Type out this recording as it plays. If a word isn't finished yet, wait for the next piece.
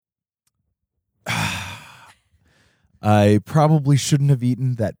I probably shouldn't have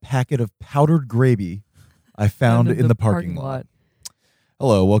eaten that packet of powdered gravy I found in the parking lot.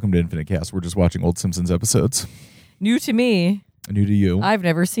 Hello, welcome to Infinite Cast. We're just watching old Simpsons episodes. New to me. New to you. I've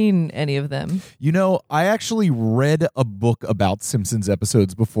never seen any of them. You know, I actually read a book about Simpsons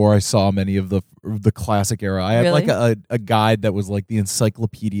episodes before I saw many of the classic era. I had Really? like a guide that was like the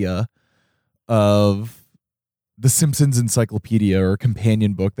encyclopedia of the Simpsons encyclopedia, or a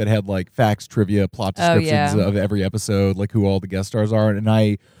companion book that had like facts, trivia, plot descriptions of every episode, like who all the guest stars are. And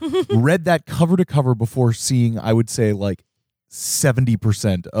I read that cover to cover before seeing, I would say, like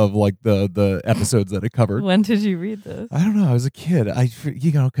 70% of like the episodes that it covered. When did you read this? I don't know. I was a kid.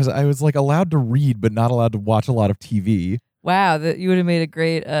 Because I was like allowed to read, but not allowed to watch a lot of TV. Wow, that you would have made a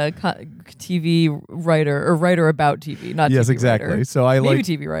great TV writer, or writer about TV, not yes, TV exactly. writer. So I Maybe like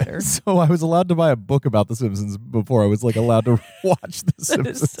TV writer. So I was allowed to buy a book about The Simpsons before I was like allowed to watch The That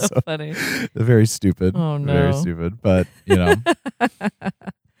Simpsons. is so funny. Very stupid. Oh, no. Very stupid. But you know,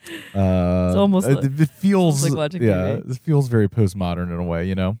 It's almost like, it feels like watching TV. it feels very postmodern in a way.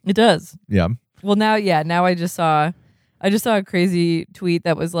 You know. It does. Yeah. Well, now I just saw a crazy tweet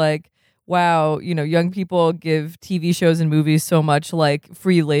that was like, wow, young people give TV shows and movies so much like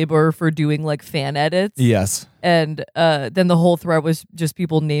free labor for doing like fan edits. Yes. And then the whole thread was just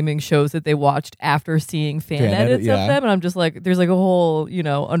people naming shows that they watched after seeing fan edits of them. And I'm just like, there's like a whole,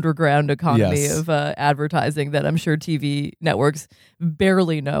 underground economy of advertising that I'm sure TV networks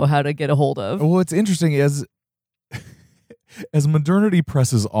barely know how to get a hold of. Well, it's interesting as modernity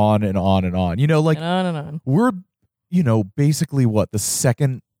presses on and on and on, like and on and on. We're, basically what, the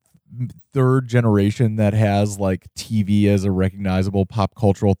second, third generation that has like TV as a recognizable pop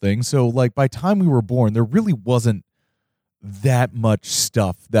cultural thing. So like by the time we were born, there really wasn't that much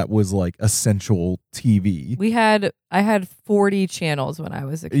stuff that was like essential TV. I had 40 channels when I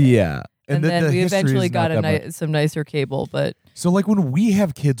was a kid. Yeah. And then we eventually got some nicer cable, but so like when we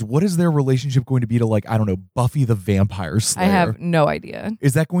have kids, what is their relationship going to be to like, I don't know, Buffy the Vampire Slayer? I have no idea.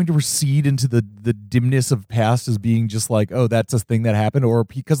 Is that going to recede into the dimness of past as being just like, oh, that's a thing that happened? Or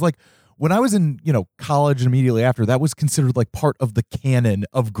because like when I was in, college and immediately after, that was considered like part of the canon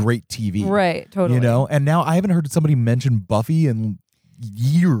of great TV. Right, totally. And now I haven't heard somebody mention Buffy in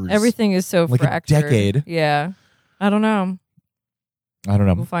years. Everything is so like fractured. a decade. Yeah. I don't know.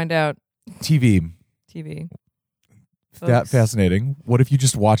 We'll find out. TV. That fascinating. What if you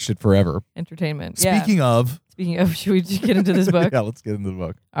just watched it forever? Entertainment. Speaking of, should we just get into this book? Yeah, let's get into the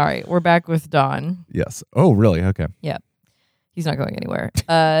book. All right, we're back with Don. Yes. Oh, really? Okay. Yeah. He's not going anywhere.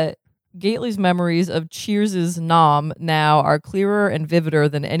 Gately's memories of Cheers's Nom now are clearer and vivider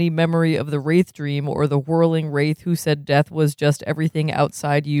than any memory of the Wraith dream or the whirling Wraith who said death was just everything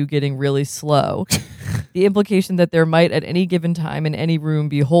outside you getting really slow. The implication that there might at any given time in any room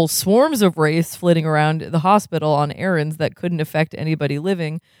be whole swarms of Wraiths flitting around the hospital on errands that couldn't affect anybody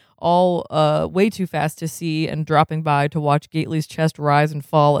living, all way too fast to see and dropping by to watch Gately's chest rise and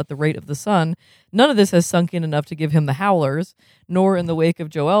fall at the rate of the sun. None of this has sunk in enough to give him the howlers, nor in the wake of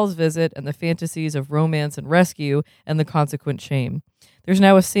Joelle's visit and the fantasies of romance and rescue and the consequent shame. There's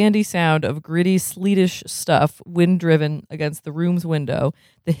now a sandy sound of gritty, sleetish stuff, wind-driven against the room's window,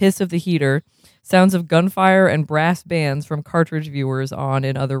 the hiss of the heater, sounds of gunfire and brass bands from cartridge viewers on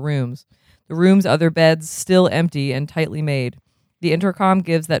in other rooms. The room's other beds still empty and tightly made. The intercom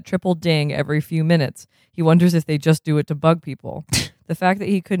gives that triple ding every few minutes. He wonders if they just do it to bug people. The fact that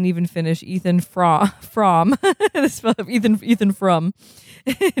he couldn't even finish Ethan From in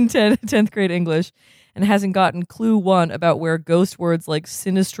 10th grade English and hasn't gotten clue 1 about where ghost words like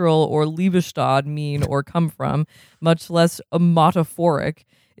sinistral or Liebestad mean or come from, much less metaphoric,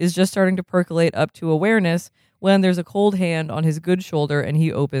 is just starting to percolate up to awareness when there's a cold hand on his good shoulder and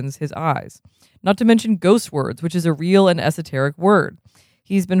he opens his eyes. Not to mention ghost words, which is a real and esoteric word.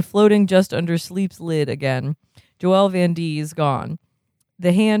 He's been floating just under sleep's lid again. Joelle Van D is gone.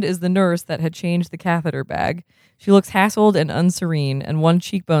 The hand is the nurse that had changed the catheter bag. She looks hassled and unserene, and one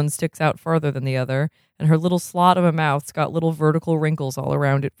cheekbone sticks out farther than the other, and her little slot of a mouth's got little vertical wrinkles all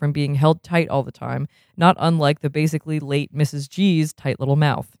around it from being held tight all the time, not unlike the basically late Mrs. G's tight little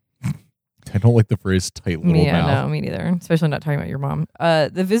mouth. I don't like the phrase tight little mouth. Yeah, no, me neither. Especially not talking about your mom.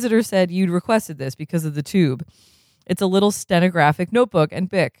 The visitor said you'd requested this because of the tube. It's a little stenographic notebook and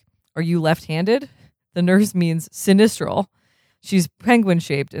Bic. Are you left-handed? The nurse means sinistral. She's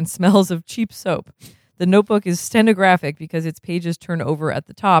penguin-shaped and smells of cheap soap. The notebook is stenographic because its pages turn over at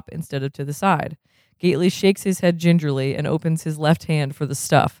the top instead of to the side. Gately shakes his head gingerly and opens his left hand for the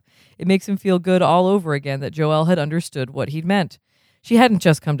stuff. It makes him feel good all over again that Joelle had understood what he'd meant. She hadn't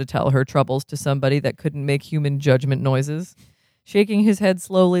just come to tell her troubles to somebody that couldn't make human judgment noises. Shaking his head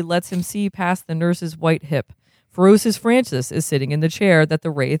slowly lets him see past the nurse's white hip. Ferocis Francis is sitting in the chair that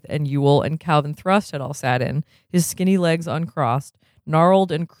the Wraith and Ewell and Calvin Thrust had all sat in, his skinny legs uncrossed,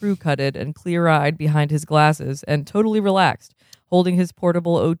 gnarled and crew-cutted and clear-eyed behind his glasses, and totally relaxed, holding his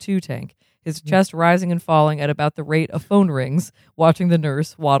portable O2 tank, his chest rising and falling at about the rate of phone rings, watching the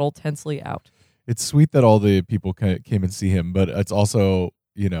nurse waddle tensely out. It's sweet that all the people came and see him, but it's also,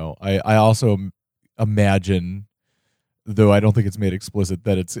 I also imagine, though I don't think it's made explicit,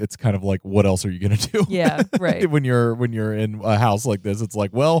 that it's kind of like, what else are you gonna do? Yeah, right. when you're in a house like this, it's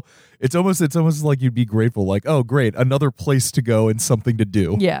like, well, it's almost like you'd be grateful, like, oh, great, another place to go and something to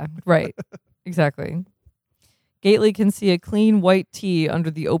do. Yeah, right. Exactly. Gately can see a clean white tee under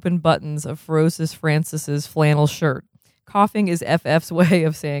the open buttons of Ferocis Francis's flannel shirt. Coughing is FF's way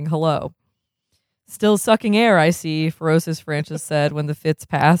of saying hello. Still sucking air, I see, Ferocis Francis said when the fits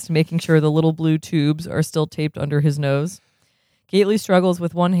passed, making sure the little blue tubes are still taped under his nose. Gately struggles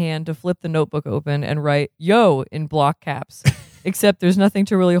with one hand to flip the notebook open and write, "Yo," in block caps. Except there's nothing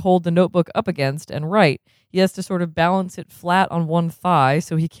to really hold the notebook up against and write. He has to sort of balance it flat on one thigh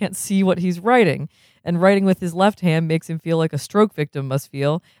so he can't see what he's writing. And writing with his left hand makes him feel like a stroke victim must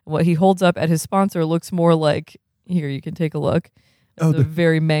feel. And what he holds up at his sponsor looks more like, here, you can take a look. It's a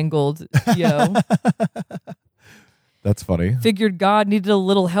very mangled yo. That's funny. Figured God needed a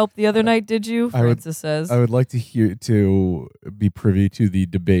little help the other night, did you? Francis says. I would like to be privy to the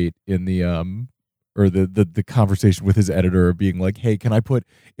debate in the or the conversation with his editor being like, hey, can I put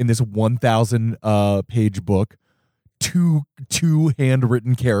in this 1,000 page book two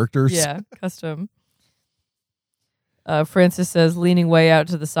handwritten characters? Yeah, custom. Francis says, leaning way out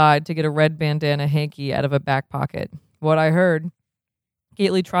to the side to get a red bandana hanky out of a back pocket. What I heard.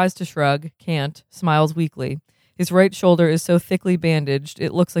 Gately tries to shrug, can't, smiles weakly. His right shoulder is so thickly bandaged,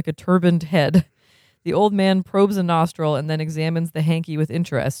 it looks like a turbaned head. The old man probes a nostril and then examines the hanky with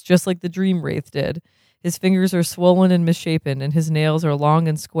interest, just like the Dream Wraith did. His fingers are swollen and misshapen, and his nails are long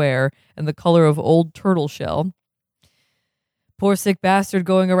and square, and the color of old turtle shell. Poor sick bastard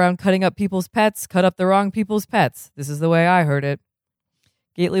going around cutting up people's pets, cut up the wrong people's pets. This is the way I heard it.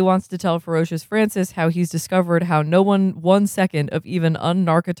 Gately wants to tell Ferocis Francis how he's discovered how no 1 second of even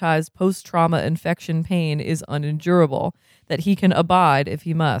unnarcotized post-trauma infection pain is unendurable, that he can abide if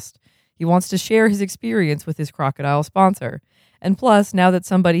he must. He wants to share his experience with his crocodile sponsor. And plus, now that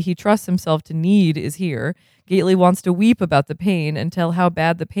somebody he trusts himself to need is here, Gately wants to weep about the pain and tell how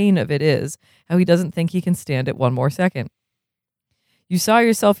bad the pain of it is, how he doesn't think he can stand it one more second. You saw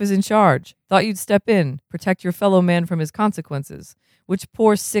yourself as in charge, thought you'd step in, protect your fellow man from his consequences. Which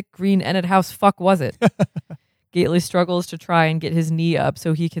poor, sick, green Enid House fuck was it? Gately struggles to try and get his knee up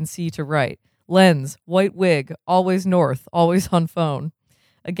so he can see to write. Lens, white wig, always north, always on phone.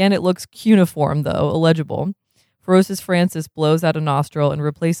 Again, it looks cuneiform, though, illegible. Ferocis Francis blows out a nostril and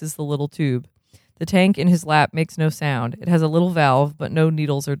replaces the little tube. The tank in his lap makes no sound. It has a little valve, but no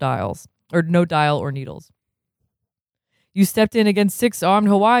needles or dials. Or no dial or needles. You stepped in against 6 armed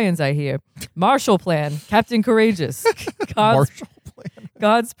Hawaiians, I hear. Marshall Plan, Captain Courageous.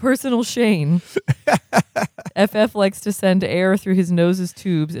 God's personal Shane. FF likes to send air through his nose's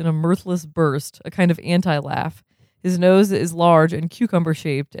tubes in a mirthless burst, a kind of anti-laugh. His nose is large and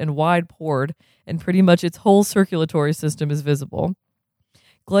cucumber-shaped and wide-pored, and pretty much its whole circulatory system is visible.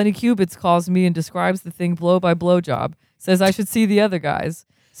 Glenny Cubits calls me and describes the thing blow by blow job, says I should see the other guys,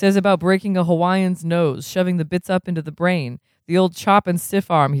 says about breaking a Hawaiian's nose, shoving the bits up into the brain. The old chop and stiff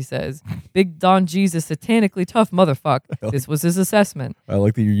arm, he says. Big Don Jesus, satanically tough motherfuck. This was his assessment. I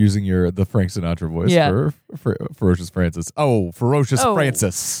like that you're using the Frank Sinatra voice for Ferocious Francis. Oh, Ferocious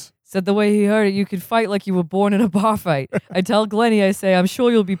Francis. Said the way he heard it, you could fight like you were born in a bar fight. I tell Glenny, I say, I'm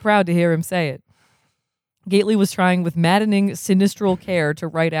sure you'll be proud to hear him say it. Gately was trying with maddening, sinistral care to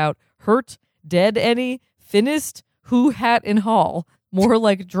write out hurt, dead any, finished, who, hat, and hall, more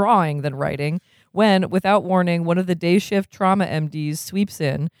like drawing than writing, when, without warning, one of the day shift trauma MDs sweeps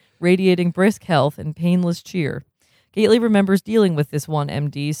in, radiating brisk health and painless cheer. Gately remembers dealing with this one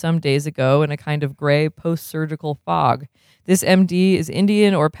MD some days ago in a kind of gray post-surgical fog. This MD is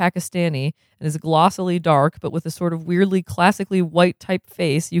Indian or Pakistani and is glossily dark, but with a sort of weirdly classically white type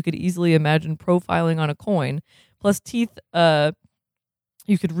face you could easily imagine profiling on a coin, plus teeth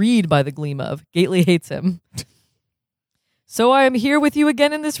you could read by the gleam of. Gately hates him. So I am here with you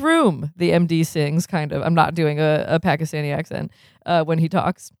again in this room, the MD sings, kind of. I'm not doing a Pakistani accent when he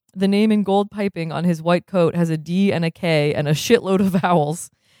talks. The name in gold piping on his white coat has a D and a K and a shitload of vowels.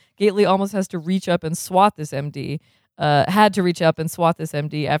 Gately almost has to reach up and swat this MD. Had to reach up and swat this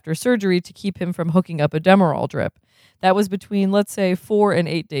MD after surgery to keep him from hooking up a Demerol drip. That was between, let's say, 4 and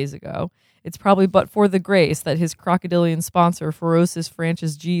 8 days ago. It's probably but for the grace that his crocodilian sponsor, Ferocis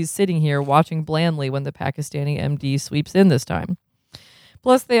Francis G, is sitting here watching blandly when the Pakistani MD sweeps in this time.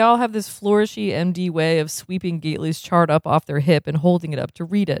 Plus, they all have this flourishy MD way of sweeping Gately's chart up off their hip and holding it up to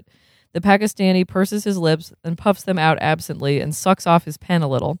read it. The Pakistani purses his lips and puffs them out absently and sucks off his pen a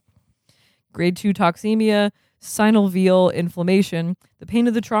little. Grade 2 toxemia, synovial inflammation. The pain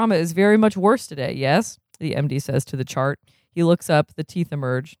of the trauma is very much worse today, yes? The MD says to the chart. He looks up, the teeth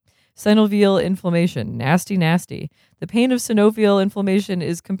emerge. Synovial inflammation, nasty, nasty. The pain of synovial inflammation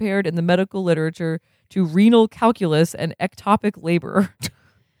is compared in the medical literature to renal calculus and ectopic labor.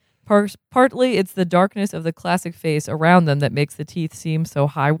 Partly, it's the darkness of the classic face around them that makes the teeth seem so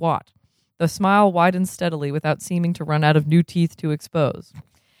high watt. The smile widens steadily without seeming to run out of new teeth to expose.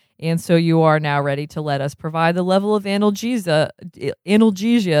 And so you are now ready to let us provide the level of analgesia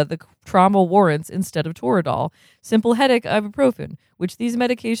the trauma warrants instead of Toradol. Simple headache ibuprofen, which these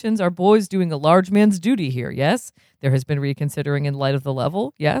medications are boys doing a large man's duty here, yes? There has been reconsidering in light of the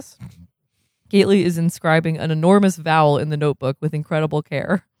level, yes? Gately is inscribing an enormous vowel in the notebook with incredible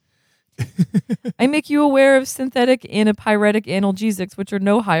care. I make you aware of synthetic antipyretic analgesics, which are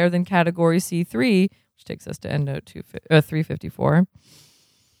no higher than category C3, which takes us to EndNote 354.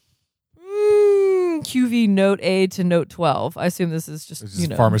 QV note A to note 12. I assume this is just,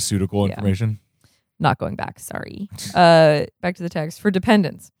 pharmaceutical information. Not going back, sorry. Back to the text. For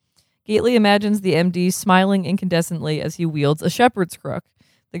dependence. Gately imagines the MD smiling incandescently as he wields a shepherd's crook.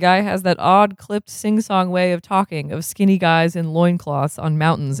 The guy has that odd, clipped, sing-song way of talking of skinny guys in loincloths on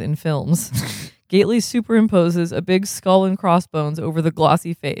mountains in films. Gately superimposes a big skull and crossbones over the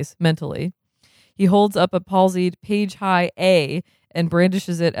glossy face, mentally. He holds up a palsied page-high A and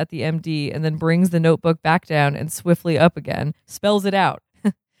brandishes it at the MD, and then brings the notebook back down and swiftly up again, spells it out.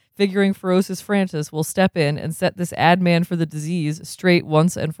 Figuring Ferocis Francis will step in and set this ad man for the disease straight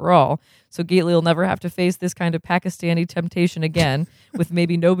once and for all, so Gately will never have to face this kind of Pakistani temptation again, with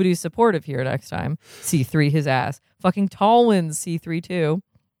maybe nobody supportive here next time. C3 his ass. Fucking Tallwin's C3 too.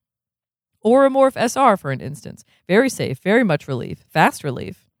 Oromorph SR, for an instance. Very safe, very much relief. Fast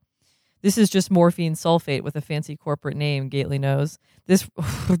relief. This is just morphine sulfate with a fancy corporate name, Gately knows. This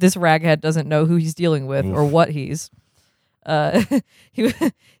raghead doesn't know who he's dealing with or what he's. He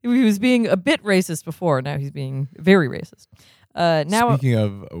was being a bit racist before. Now he's being very racist. Speaking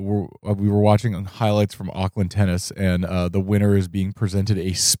of, we were watching highlights from Auckland tennis, and the winner is being presented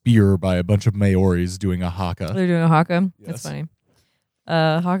a spear by a bunch of Maoris doing a haka. They're doing a haka? Yes. That's funny.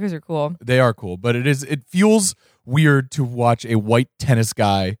 Hakas are cool. They are cool, but it feels weird to watch a white tennis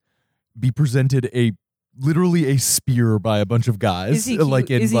guy be presented literally a spear by a bunch of guys. Is he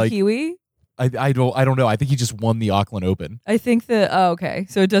Kiwi? I don't know. I think he just won the Auckland Open. I think okay.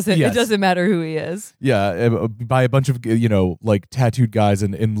 So it doesn't matter who he is. Yeah, by a bunch of tattooed guys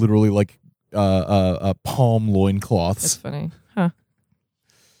in literally palm loincloths. That's funny. Huh.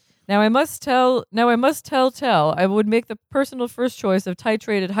 Now I must tell. I would make the personal first choice of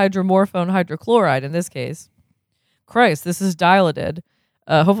titrated hydromorphone hydrochloride in this case. Christ, this is Dilaudid.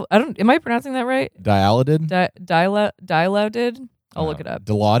 Am I pronouncing that right? Dilaudid? Dilaudid? I'll look it up.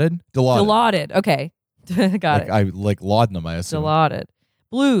 Dilaudid. Okay. Got it. I like laudanum, I assume. Dilaudid.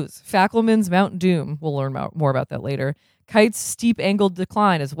 Blues. Fackelman's Mount Doom. We'll learn more about that later. Kite's steep angled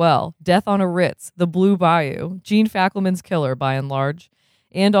decline as well. Death on a Ritz. The Blue Bayou. Gene Fackelman's killer, by and large.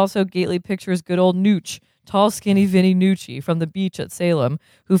 And also Gately pictures good old Nooch. Tall, skinny Vinnie Nucci from the beach at Salem,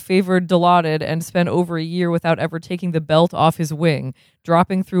 who favored Dilaudid and spent over a year without ever taking the belt off his wing,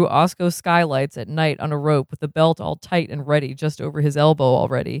 dropping through Osco skylights at night on a rope with the belt all tight and ready just over his elbow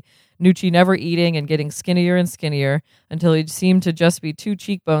already. Nucci never eating and getting skinnier and skinnier until he seemed to just be two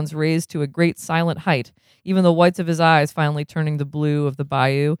cheekbones raised to a great silent height, even the whites of his eyes finally turning the blue of the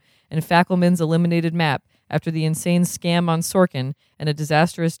bayou, and Fackelman's eliminated map after the insane scam on Sorkin and a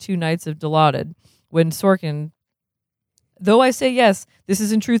disastrous 2 nights of Dilaudid. When Sorkin, though I say yes, this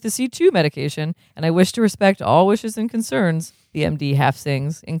is in truth a C2 medication, and I wish to respect all wishes and concerns, the MD half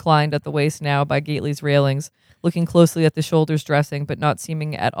sings, inclined at the waist now by Gately's railings, looking closely at the shoulders dressing, but not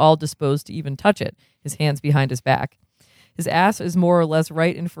seeming at all disposed to even touch it, his hands behind his back. His ass is more or less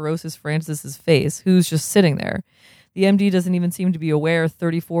right in Ferocis Francis's face, who's just sitting there. The MD doesn't even seem to be aware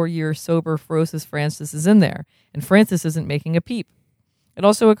 34-year sober Ferocis Francis is in there, and Francis isn't making a peep. It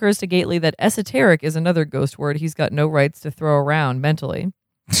also occurs to Gately that esoteric is another ghost word he's got no rights to throw around mentally.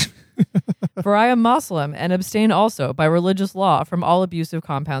 For I am Muslim and abstain also by religious law from all abusive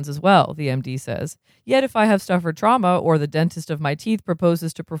compounds as well, the MD says. Yet if I have suffered trauma or the dentist of my teeth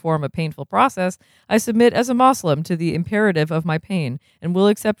proposes to perform a painful process, I submit as a Muslim to the imperative of my pain and will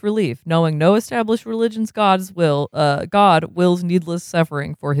accept relief, knowing no established religion's God wills needless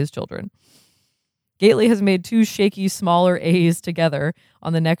suffering for his children. Gately has made two shaky, smaller A's together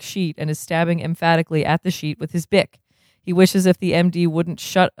on the next sheet and is stabbing emphatically at the sheet with his Bic. He wishes if the MD wouldn't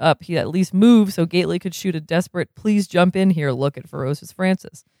shut up, he'd at least move so Gately could shoot a desperate, please jump in here look at ferocious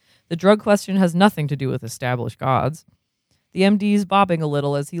Francis. The drug question has nothing to do with established gods. The MD is bobbing a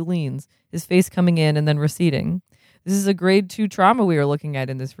little as he leans, his face coming in and then receding. This is a grade 2 trauma we are looking at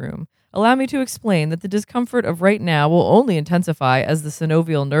in this room. Allow me to explain that the discomfort of right now will only intensify as the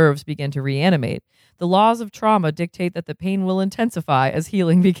synovial nerves begin to reanimate. The laws of trauma dictate that the pain will intensify as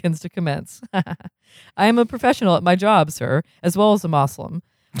healing begins to commence. I am a professional at my job, sir, as well as a Muslim.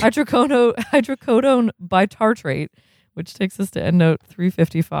 Hydrocodone bitartrate, which takes us to endnote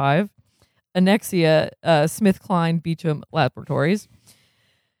 355. Annexia, SmithKline Beecham Laboratories.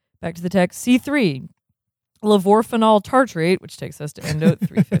 Back to the text. C3. Levorphanol tartrate, which takes us to endnote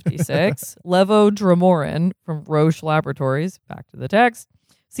 356. Levodromorin from Roche Laboratories. Back to the text.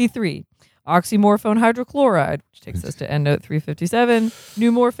 C3. Oxymorphone hydrochloride, which takes us to endnote 357.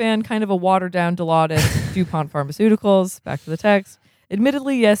 Numorphan, kind of a watered-down Dilaudid. DuPont Pharmaceuticals. Back to the text.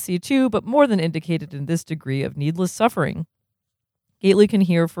 Admittedly, yes, C2, but more than indicated in this degree of needless suffering. Gately can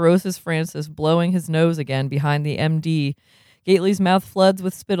hear ferocious Francis blowing his nose again behind the MD. Gately's mouth floods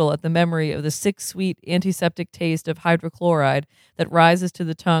with spittle at the memory of the sick, sweet, antiseptic taste of hydrochloride that rises to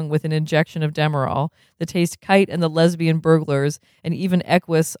the tongue with an injection of Demerol. The taste Kite and the lesbian burglars, and even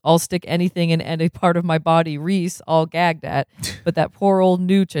Equus, I'll stick anything in any part of my body, Reese, all gagged at, but that poor old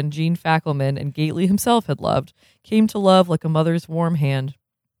Nooch and Gene Fackelman and Gately himself had loved, came to love like a mother's warm hand.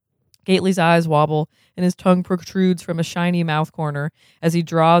 Gately's eyes wobble, and his tongue protrudes from a shiny mouth corner as he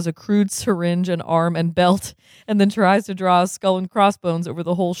draws a crude syringe and arm and belt, and then tries to draw a skull and crossbones over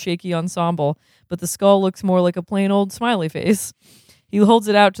the whole shaky ensemble, but the skull looks more like a plain old smiley face. He holds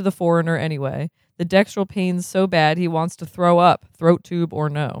it out to the foreigner anyway. The dextral pain's so bad he wants to throw up, throat tube or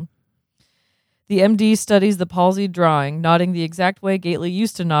no. The MD studies the palsied drawing, nodding the exact way Gately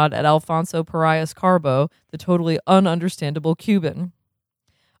used to nod at Alfonso Parias Carbo, the totally ununderstandable Cuban.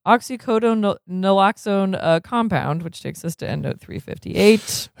 Oxycodone naloxone compound, which takes us to endnote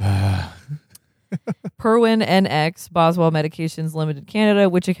 358. Perwin NX, Boswell Medications Limited Canada,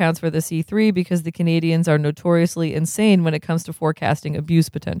 which accounts for the C3 because the Canadians are notoriously insane when it comes to forecasting abuse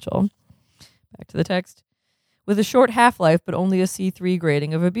potential. Back to the text. With a short half-life, but only a C3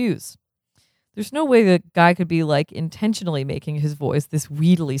 grading of abuse. There's no way the guy could be like intentionally making his voice this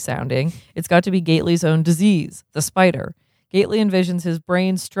weedily sounding. It's got to be Gately's own disease, the spider. Gately envisions his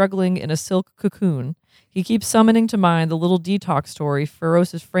brain struggling in a silk cocoon. He keeps summoning to mind the little detox story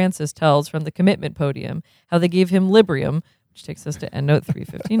ferocious Francis tells from the commitment podium, how they gave him Librium, which takes us to endnote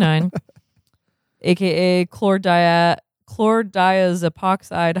 359, a.k.a.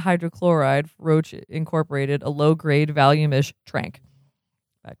 chlordiazepoxide hydrochloride, Roche Incorporated, a low-grade Valium-ish trank.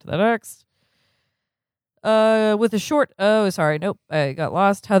 Back to the next. With a short... Oh, sorry. Nope. I got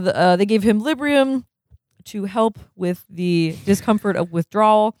lost. How they gave him Librium to help with the discomfort of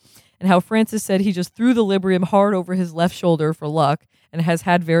withdrawal, and how Francis said he just threw the Librium hard over his left shoulder for luck and has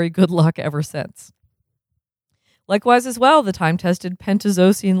had very good luck ever since. Likewise as well, the time-tested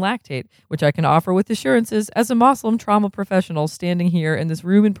pentazocine lactate, which I can offer with assurances as a Muslim trauma professional standing here in this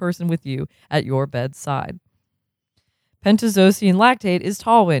room in person with you at your bedside. Pentazocine lactate is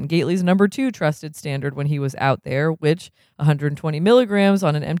Talwin, Gately's number 2 trusted standard when he was out there, which, 120 milligrams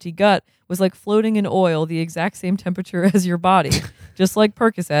on an empty gut, was like floating in oil the exact same temperature as your body, just like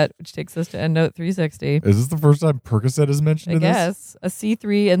Percocet, which takes us to endnote 360. Is this the first time Percocet is mentioned in this? I guess. A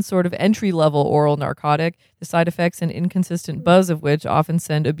C3 and sort of entry-level oral narcotic, the side effects and inconsistent buzz of which often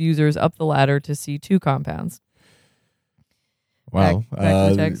send abusers up the ladder to C2 compounds. Wow. Back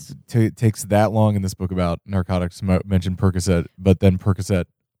to the text. Takes that long in this book about narcotics to mention Percocet, but then Percocet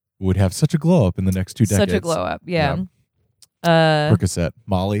would have such a glow up in the next 2 decades. Such a glow up, yeah. Percocet.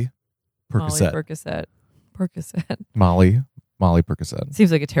 Molly. Percocet. Percocet. Molly Percocet.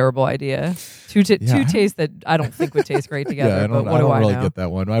 Seems like a terrible idea. Two tastes that I don't think would taste great together. Yeah, I don't really get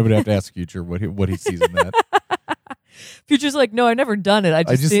that one. I would have to ask Future what he sees in that. Future's like, no, I've never done it. I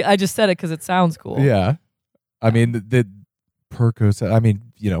just said it because it sounds cool. Yeah. I mean, the Percocet, I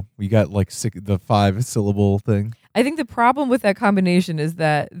mean, we got like the 5-syllable thing. I think the problem with that combination is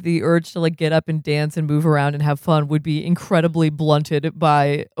that the urge to like get up and dance and move around and have fun would be incredibly blunted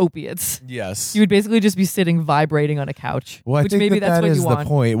by opiates. Yes. You would basically just be sitting vibrating on a couch. Well, I which think maybe that's that what is you want. the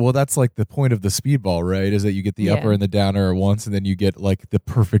point. Well, that's like the point of the speedball, right? Is that you get the upper and the downer at once, and then you get like the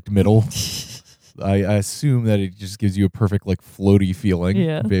perfect middle. I assume that it just gives you a perfect like floaty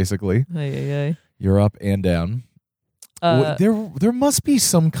feeling, basically. You're up and down. There must be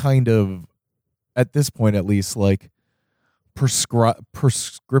some kind of, at this point at least, like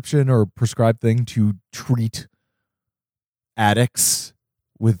prescription or prescribed thing to treat addicts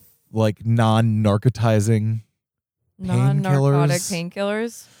with like non-narcotizing non-narcotic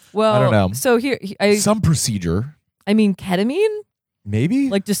painkillers. Well, I don't know. So here, some procedure. I mean, ketamine. Maybe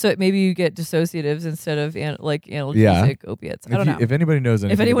like maybe you get dissociatives instead of analgesic opiates. I don't know. If anybody knows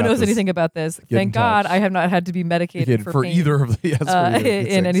anything, anything about this, thank God I have not had to be medicated for pain, either of the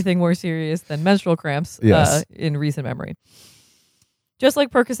in anything more serious than menstrual cramps. In recent memory. Just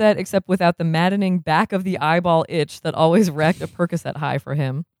like Percocet, except without the maddening back of the eyeball itch that always wrecked a Percocet high for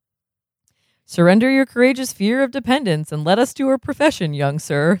him. Surrender your courageous fear of dependence and let us do our profession, young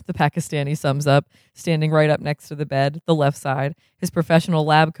sir, the Pakistani sums up, standing right up next to the bed, the left side, his professional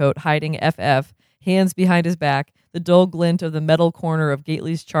lab coat hiding FF, hands behind his back, the dull glint of the metal corner of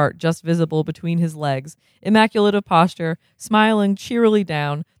Gately's chart just visible between his legs, immaculate of posture, smiling cheerily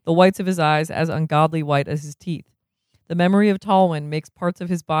down, the whites of his eyes as ungodly white as his teeth. The memory of Tolwyn makes parts of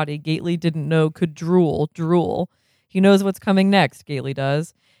his body Gately didn't know could drool. He knows what's coming next, Gately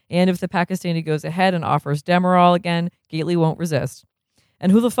does. And if the Pakistani goes ahead and offers Demerol again, Gately won't resist. And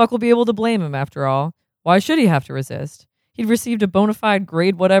who the fuck will be able to blame him, after all? Why should he have to resist? He'd received a bona fide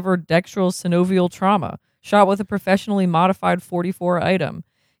grade whatever dextral synovial trauma, shot with a professionally modified 44 item.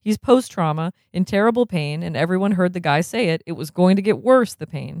 He's post-trauma, in terrible pain, and everyone heard the guy say it was going to get worse, the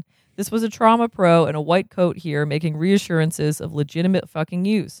pain. This was a trauma pro in a white coat here making reassurances of legitimate fucking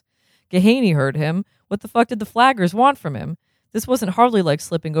use. Gehaney heard him. What the fuck did the flaggers want from him? This wasn't hardly like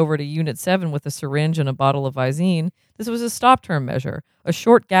slipping over to Unit 7 with a syringe and a bottle of Visine. This was a stop-term measure, a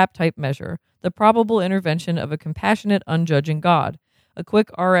short-gap type measure, the probable intervention of a compassionate, unjudging God. A quick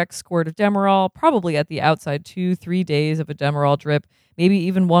RX squirt of Demerol, probably at the outside 2-3 days of a Demerol drip, maybe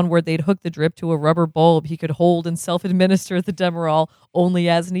even one where they'd hook the drip to a rubber bulb he could hold and self-administer the Demerol only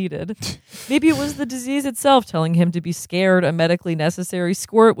as needed. Maybe it was the disease itself telling him to be scared a medically necessary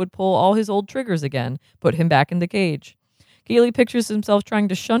squirt would pull all his old triggers again, put him back in the cage. Gately pictures himself trying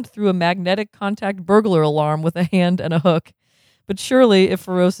to shunt through a magnetic contact burglar alarm with a hand and a hook. But surely, if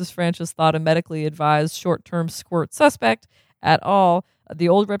Ferocis Francis thought a medically advised short-term squirt suspect at all, the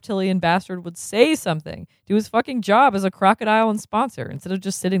old reptilian bastard would say something, do his fucking job as a crocodile and sponsor, instead of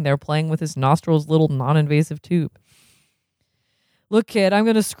just sitting there playing with his nostrils' little non-invasive tube. Look, kid, I'm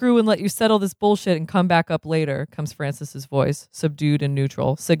going to screw and let you settle this bullshit and come back up later, comes Francis's voice, subdued and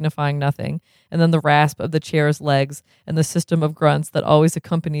neutral, signifying nothing, and then the rasp of the chair's legs and the system of grunts that always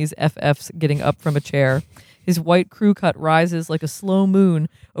accompanies FF's getting up from a chair. His white crew cut rises like a slow moon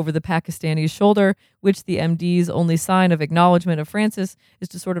over the Pakistani's shoulder, which the MD's only sign of acknowledgement of Francis is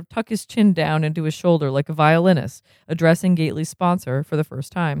to sort of tuck his chin down into his shoulder like a violinist, addressing Gately's sponsor for the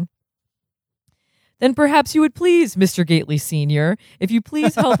first time. Then perhaps you would please, Mr. Gately Sr., if you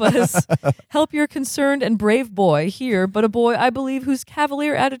please help us, help your concerned and brave boy here, but a boy, I believe, whose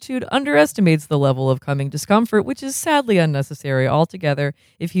cavalier attitude underestimates the level of coming discomfort, which is sadly unnecessary altogether,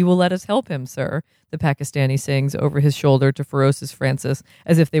 if he will let us help him, sir, the Pakistani sings over his shoulder to Ferocis Francis,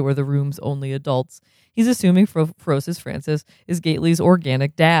 as if they were the room's only adults. He's assuming Ferocis Francis is Gately's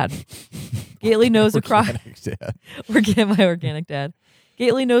organic dad. Gately knows my organic dad.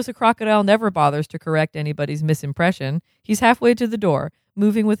 Gately knows a crocodile never bothers to correct anybody's misimpression. He's halfway to the door,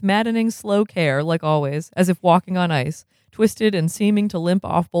 moving with maddening slow care, like always, as if walking on ice, twisted and seeming to limp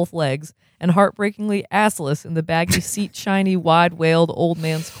off both legs, and heartbreakingly assless in the baggy seat-shiny, wide-wailed old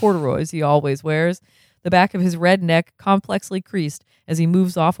man's corduroys he always wears, the back of his red neck complexly creased as he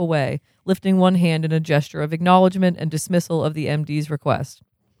moves off away, lifting one hand in a gesture of acknowledgement and dismissal of the MD's request.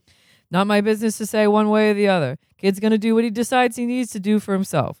 Not my business to say one way or the other. Kid's going to do what he decides he needs to do for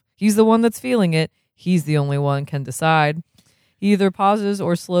himself. He's the one that's feeling it. He's the only one can decide. He either pauses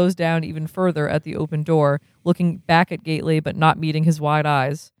or slows down even further at the open door, looking back at Gately but not meeting his wide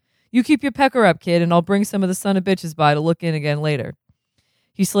eyes. You keep your pecker up, kid, and I'll bring some of the son of bitches by to look in again later.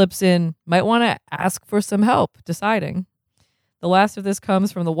 He slips in, might want to ask for some help deciding. The last of this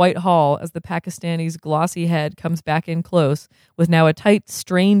comes from the White Hall as the Pakistani's glossy head comes back in close, with now a tight,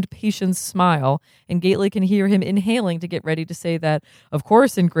 strained patient's smile, and Gately can hear him inhaling to get ready to say that, of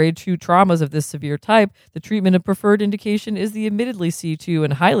course, in grade 2 traumas of this severe type, the treatment of preferred indication is the admittedly C2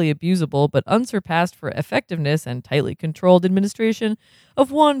 and highly abusable, but unsurpassed for effectiveness and tightly controlled administration of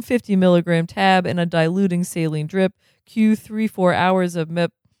 1 50 milligram tab and a diluting saline drip, Q 3-4 hours of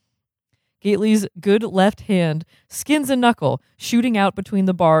MEP. Gately's good left hand skins a knuckle, shooting out between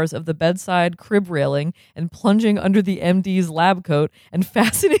the bars of the bedside crib railing and plunging under the MD's lab coat and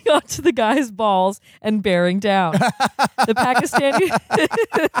fastening onto the guy's balls and bearing down. The Pakistani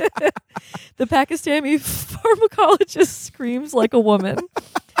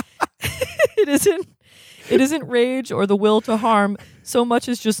It isn't rage or the will to harm so much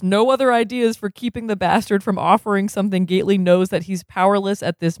as just no other ideas for keeping the bastard from offering something Gately knows that he's powerless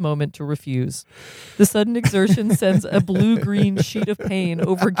at this moment to refuse. The sudden exertion sends a blue-green sheet of pain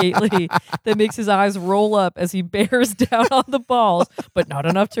over Gately that makes his eyes roll up as he bears down on the balls, but not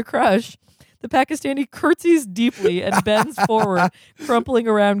enough to crush. The Pakistani curtsies deeply and bends forward, crumpling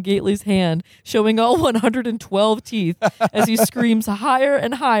around Gately's hand, showing all 112 teeth as he screams higher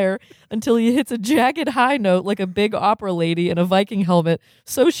and higher until he hits a jagged high note like a big opera lady in a Viking helmet,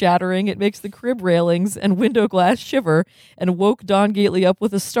 so shattering it makes the crib railings and window glass shiver and woke Don Gately up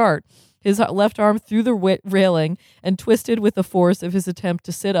with a start. His left arm through the railing and twisted with the force of his attempt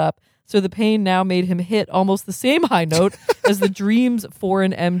to sit up, so the pain now made him hit almost the same high note as the Dream's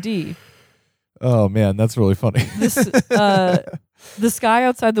foreign MD. Oh man, that's really funny. The sky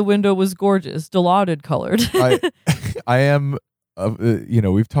outside the window was gorgeous, dilaudid colored. I am,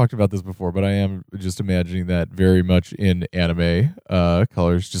 we've talked about this before, but I am just imagining that very much in anime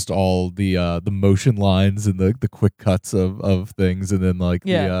colors, just all the motion lines and the quick cuts of things, and then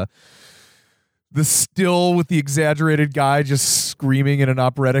the still with the exaggerated guy just screaming in an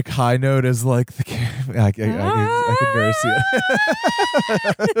operatic high note as like I can very see it.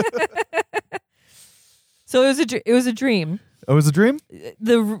 So it was a dream. Oh, it was a dream?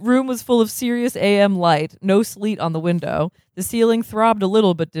 The room was full of serious AM light, no sleet on the window. The ceiling throbbed a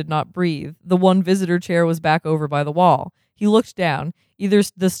little but did not breathe. The one visitor chair was back over by the wall. He looked down. Either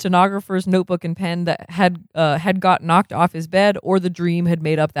the stenographer's notebook and pen that had got knocked off his bed, or the dream had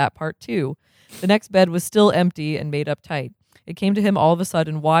made up that part too. The next bed was still empty and made up tight. It came to him all of a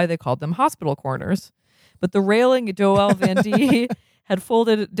sudden why they called them hospital corners. But the railing Joel Van D had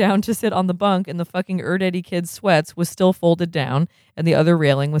folded down to sit on the bunk, and the fucking Erdedy kid's sweats was still folded down, and the other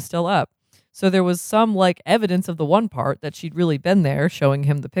railing was still up. So there was some evidence of the one part that she'd really been there, showing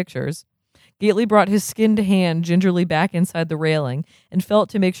him the pictures. Gately brought his skinned hand gingerly back inside the railing and felt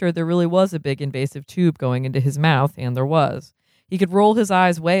to make sure there really was a big invasive tube going into his mouth, and there was. He could roll his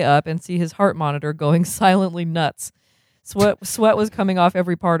eyes way up and see his heart monitor going silently nuts. Sweat was coming off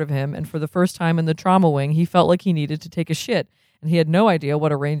every part of him, and for the first time in the trauma wing, he felt like he needed to take a shit. And he had no idea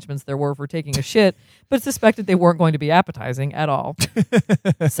what arrangements there were for taking a shit, but suspected they weren't going to be appetizing at all.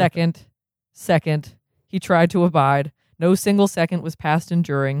 Second. He tried to abide. No single second was passed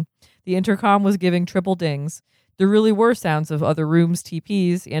enduring. The intercom was giving triple dings. There really were sounds of other rooms'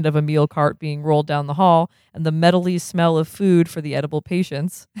 TPs and of a meal cart being rolled down the hall, and the metally smell of food for the edible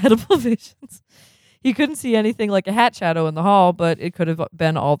patients. He couldn't see anything like a hat shadow in the hall, but it could have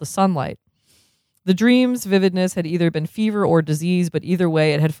been all the sunlight. The dream's vividness had either been fever or disease, but either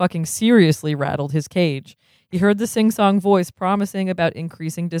way, it had fucking seriously rattled his cage. He heard the sing-song voice promising about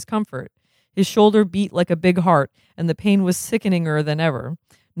increasing discomfort. His shoulder beat like a big heart, and the pain was sickeninger than ever.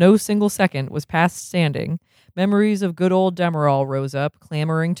 No single second was past standing. Memories of good old Demerol rose up,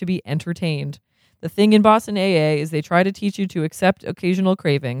 clamoring to be entertained. The thing in Boston AA is they try to teach you to accept occasional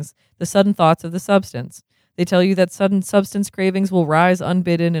cravings, the sudden thoughts of the substance. They tell you that sudden substance cravings will rise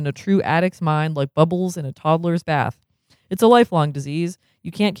unbidden in a true addict's mind like bubbles in a toddler's bath. It's a lifelong disease.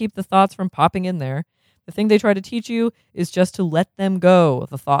 You can't keep the thoughts from popping in there. The thing they try to teach you is just to let them go,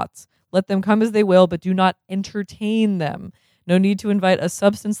 the thoughts. Let them come as they will, but do not entertain them. No need to invite a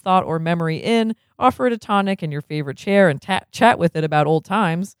substance thought or memory in, offer it a tonic in your favorite chair and chat with it about old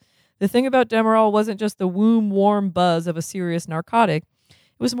times. The thing about Demerol wasn't just the womb-warm buzz of a serious narcotic.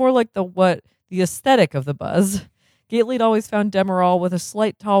 It was more like the aesthetic of the buzz. Gately'd always found Demerol with a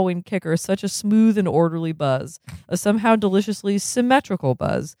slight tall wind kicker such a smooth and orderly buzz, a somehow deliciously symmetrical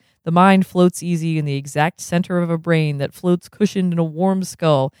buzz. The mind floats easy in the exact center of a brain that floats cushioned in a warm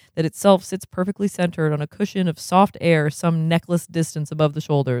skull that itself sits perfectly centered on a cushion of soft air some necklace distance above the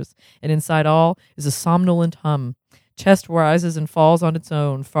shoulders, and inside all is a somnolent hum. Chest rises and falls on its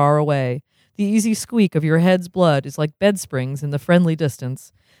own, far away. The easy squeak of your head's blood is like bed springs in the friendly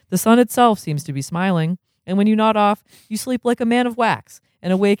distance. The sun itself seems to be smiling, and when you nod off, you sleep like a man of wax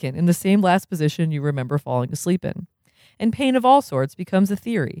and awaken in the same last position you remember falling asleep in. And pain of all sorts becomes a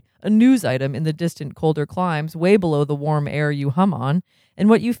theory, a news item in the distant colder climes way below the warm air you hum on, and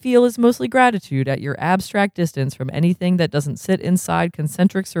what you feel is mostly gratitude at your abstract distance from anything that doesn't sit inside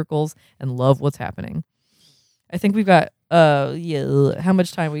concentric circles and love what's happening. I think we've got, how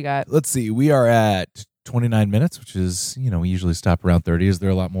much time we got? Let's see, we are at 29 minutes, which is, we usually stop around 30. Is there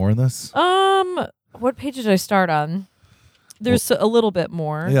a lot more in this? What page did I start on? There's a little bit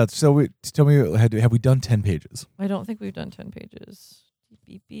more. Yeah, so tell me, have we done 10 pages? I don't think we've done 10 pages.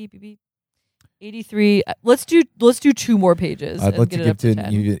 Beep, beep, beep, beep. 83. Let's do 2 more pages. I'd like to get to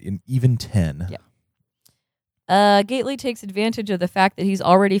an even 10. Yeah. Gately takes advantage of the fact that he's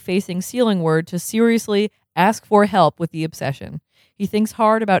already facing ceiling word to seriously ask for help with the obsession. He thinks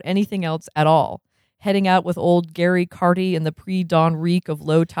hard about anything else at all. Heading out with old Gary Carty in the pre-dawn reek of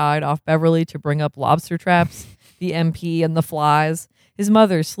low tide off Beverly to bring up lobster traps, the MP and the flies. His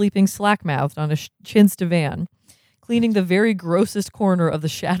mother sleeping slack-mouthed on a chintz divan. Cleaning the very grossest corner of the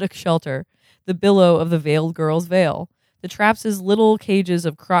Shattuck shelter, the billow of the veiled girl's veil. The traps' little cages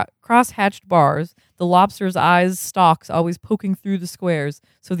of cross-hatched bars, the lobster's eyes stalks always poking through the squares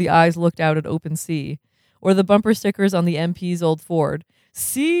so the eyes looked out at open sea. Or the bumper stickers on the MP's old Ford.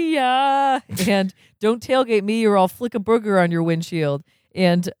 See ya! And don't tailgate me or I'll flick a burger on your windshield.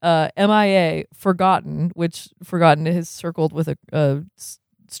 And MIA, forgotten, which forgotten is circled with a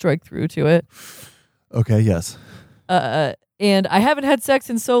strike through to it. Okay, yes. And I haven't had sex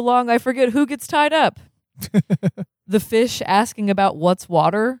in so long I forget who gets tied up. The fish asking about what's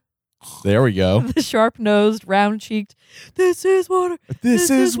water. There we go. The sharp-nosed, round-cheeked, this is water. This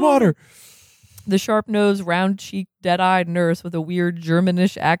is water. The sharp-nosed, round-cheeked, dead-eyed nurse with a weird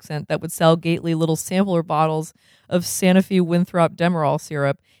Germanish accent that would sell Gately little sampler bottles of Sanofi Winthrop Demerol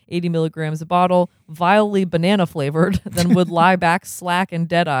syrup, 80 milligrams a bottle, vilely banana-flavored, then would lie back slack and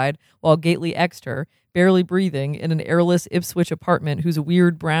dead-eyed while Gately X'd her, barely breathing, in an airless Ipswich apartment whose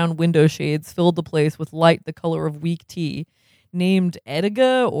weird brown window shades filled the place with light the color of weak tea. Named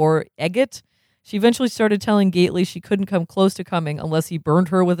Edga or Eggett, she eventually started telling Gately she couldn't come close to coming unless he burned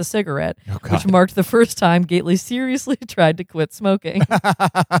her with a cigarette, which marked the first time Gately seriously tried to quit smoking.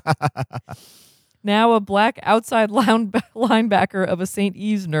 Now a black outside linebacker of a St.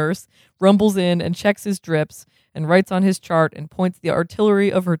 Eve's nurse rumbles in and checks his drips and writes on his chart and points the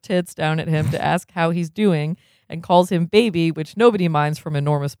artillery of her tits down at him to ask how he's doing and calls him baby, which nobody minds from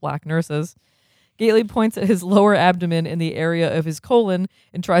enormous black nurses. Gately points at his lower abdomen in the area of his colon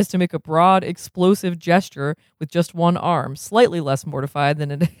and tries to make a broad, explosive gesture with just one arm, slightly less mortified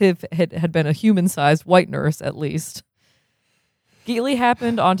than if it had been a human-sized white nurse, at least. Gately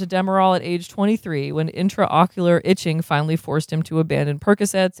happened onto Demerol at age 23 when intraocular itching finally forced him to abandon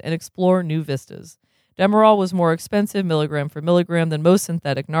Percocets and explore new vistas. Demerol was more expensive milligram for milligram than most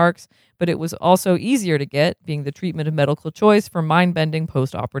synthetic narcs, but it was also easier to get, being the treatment of medical choice for mind-bending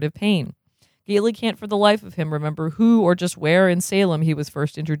post-operative pain. Gately can't for the life of him remember who or just where in Salem he was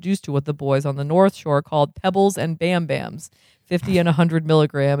first introduced to what the boys on the North Shore called Pebbles and Bam Bams, 50 and 100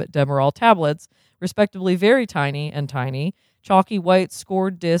 milligram Demerol tablets, respectively very tiny and tiny, chalky white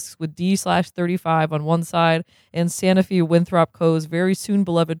scored discs with D/35 on one side and Sanofi Winthrop Co.'s very soon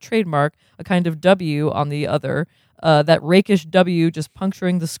beloved trademark, a kind of W on the other, that rakish W just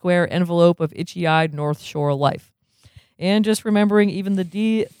puncturing the square envelope of itchy-eyed North Shore life. And just remembering even the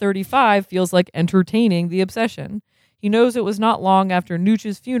D35 feels like entertaining the obsession. He knows it was not long after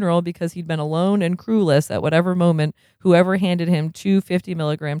Nooch's funeral because he'd been alone and crewless at whatever moment whoever handed him 2 50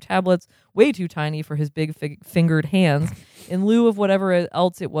 milligram tablets, way too tiny for his big fingered hands, in lieu of whatever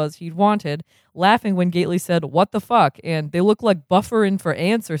else it was he'd wanted, laughing when Gately said, "What the fuck?" and "They look like buffering for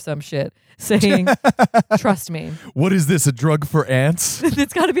ants or some shit," saying, "Trust me." What is this, a drug for ants?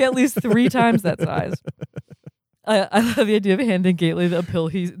 It's got to be at least 3 times that size. I love the idea of handing Gately a pill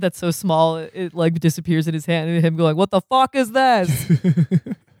that's so small it like disappears in his hand and him going, "What the fuck is this?"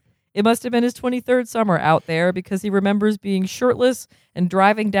 It must have been his 23rd summer out there because he remembers being shirtless and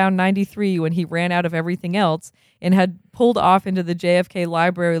driving down 93 when he ran out of everything else and had pulled off into the JFK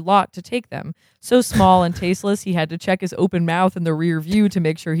library lot to take them. So small and tasteless he had to check his open mouth in the rear view to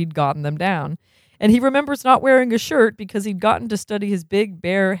make sure he'd gotten them down. And he remembers not wearing a shirt because he'd gotten to study his big,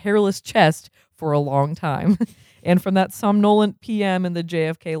 bare, hairless chest for a long time. And from that somnolent PM in the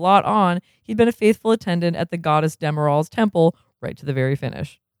JFK lot on, he'd been a faithful attendant at the goddess Demerol's temple right to the very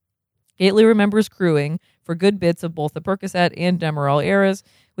finish. Gately remembers crewing for good bits of both the Percocet and Demerol eras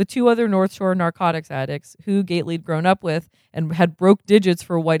with 2 other North Shore narcotics addicts who Gately'd grown up with and had broke digits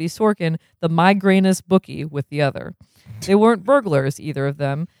for Whitey Sorkin, the migrainous bookie, with the other. They weren't burglars, either of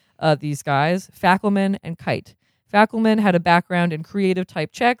them, these guys, Fackelman and Kite. Fackelman had a background in creative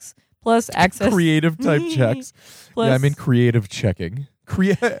type checks, plus access creative type checks. Plus, yeah, I'm in creative checking.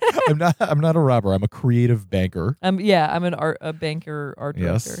 I'm not a robber. I'm a creative banker. I'm a banker, art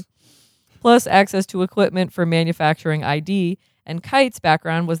director. Yes. Plus access to equipment for manufacturing ID. And Kite's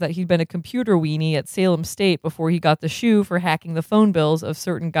background was that he'd been a computer weenie at Salem State before he got the shoe for hacking the phone bills of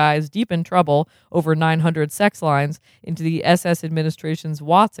certain guys deep in trouble over 900 sex lines into the SS administration's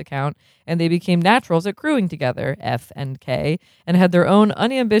Watts account, and they became naturals at crewing together, F and K, and had their own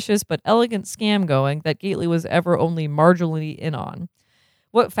unambitious but elegant scam going that Gately was ever only marginally in on.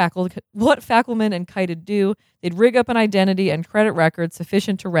 What Fackelman and Kite'd do, They'd rig up an identity and credit record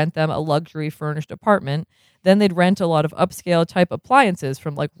sufficient to rent them a luxury furnished apartment. Then they'd rent a lot of upscale type appliances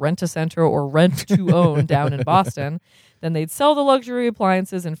from like Rent-A-Center or Rent to Own down in Boston. Then they'd sell the luxury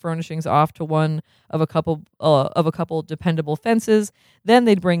appliances and furnishings off to one of a couple dependable fences. Then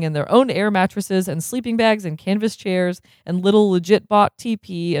they'd bring in their own air mattresses and sleeping bags and canvas chairs and little legit bought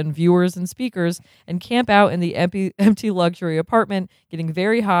TP and viewers and speakers and camp out in the empty luxury apartment, getting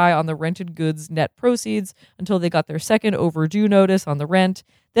very high on the rented goods net proceeds until they got their second overdue notice on the rent.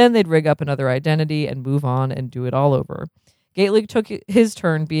 Then they'd rig up another identity and move on and do it all over. Gately took his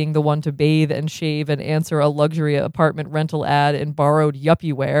turn being the one to bathe and shave and answer a luxury apartment rental ad in borrowed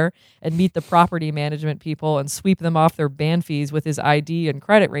yuppie wear and meet the property management people and sweep them off their band fees with his ID and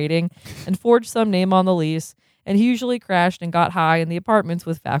credit rating and forge some name on the lease. And he usually crashed and got high in the apartments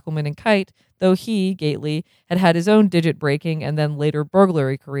with Fackelman and Kite, though he, Gately, had had his own digit breaking and then later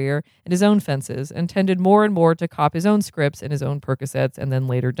burglary career and his own fences and tended more and more to cop his own scripts and his own Percocets and then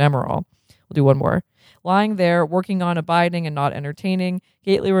later Demerol. We'll do one more. Lying there, working on abiding and not entertaining,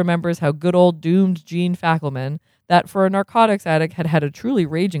 Gately remembers how good old doomed Gene Fackelman, that for a narcotics addict had had a truly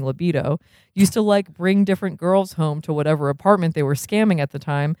raging libido, used to like bring different girls home to whatever apartment they were scamming at the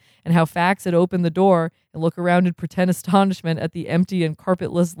time, and how Fax had opened the door and look around in pretend astonishment at the empty and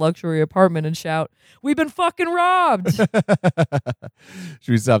carpetless luxury apartment and shout, "We've been fucking robbed!"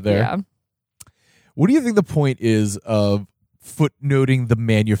 Should we stop there? Yeah. What do you think the point is of footnoting the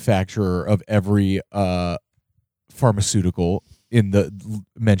manufacturer of every pharmaceutical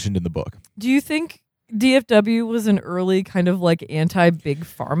mentioned in the book? Do you think DFW was an early kind of like anti-big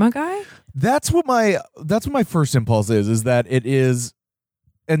pharma guy? That's what my first impulse is that it is,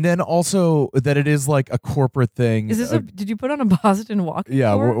 and then also that it is like a corporate thing. Is this did you put on a Boston walk?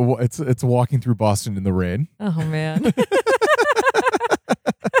 Yeah, it's walking through Boston in the rain. Oh man.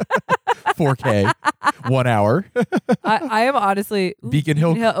 4K, 1 hour. I am honestly Beacon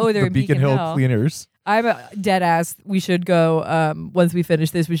Hill. Oh, they're in Beacon Hill Cleaners. I'm a dead ass. We should go. Once we finish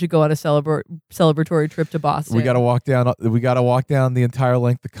this, we should go on a celebratory trip to Boston. We got to walk down. We got to walk down the entire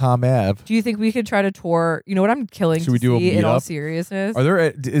length of Comm Ave. Do you think we could try to tour? You know what I'm killing. Should we do a meetup? In all seriousness,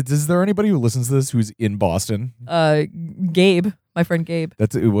 is there anybody who listens to this who's in Boston? Gabe, my friend Gabe.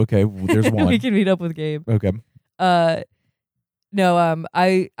 That's okay. There's one. We can meet up with Gabe. Okay. No,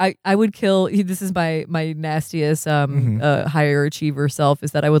 I would kill. This is my nastiest higher achiever self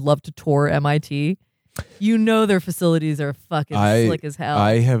is that I would love to tour MIT. You know their facilities are fucking slick as hell.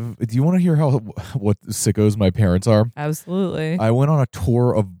 Do you want to hear what sickos my parents are? Absolutely. I went on a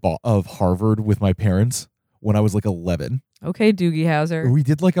tour of Harvard with my parents when I was like 11. Okay, Doogie Howser. We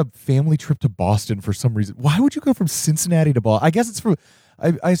did like a family trip to Boston for some reason. Why would you go from Cincinnati to Boston? I guess it's for.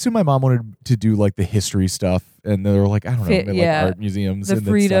 I assume my mom wanted to do like the history stuff, and they were like, I don't know, like art museums, the and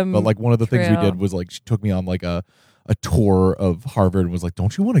Freedom stuff. But like one of the things we Trail. did was like she took me on like a tour of Harvard and was like,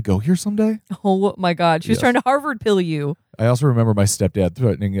 "Don't you want to go here someday?" Oh my God, she was trying to Harvard pill you. I also remember my stepdad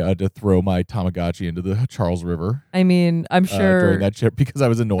threatening to throw my Tamagotchi into the Charles River. I mean, I'm sure during that trip because I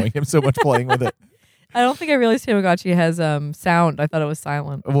was annoying him so much playing with it. I don't think I realized Tamagotchi has sound. I thought it was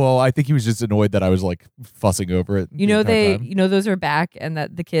silent. Well, I think he was just annoyed that I was like fussing over it. You know those are back and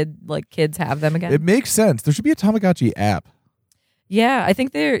that the kids have them again. It makes sense. There should be a Tamagotchi app. Yeah, I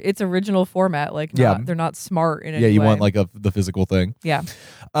think it's original format. Like, they're not smart in any way. You want like the physical thing. Yeah.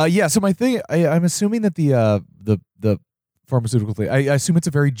 So my thing, I'm assuming that the pharmaceutical thing. I assume it's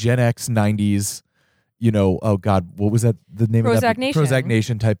a very Gen X 90s. You know, oh God, what was that? The name of that Nation. Prozac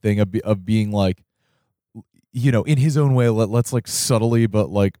Nation type thing of being like, you know, in his own way, let's like subtly, but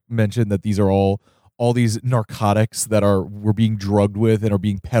like mention that these are all these narcotics that we're being drugged with and are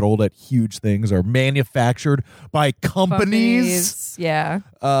being peddled at huge things are manufactured by companies. Yeah.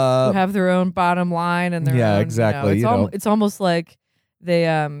 Who have their own bottom line and their own, exactly. It's almost like they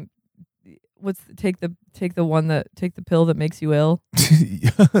take the pill that makes you ill.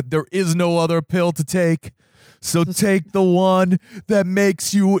 There is no other pill to take. So take the one that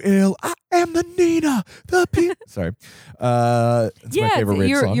makes you ill. I am the Nina, the Sorry. That's my favorite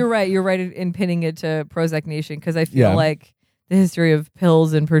Rage song. You're right. You're right in pinning it to Prozac Nation because I feel like the history of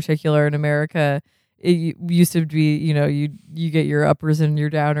pills in particular in America, it used to be, you know, you get your uppers and your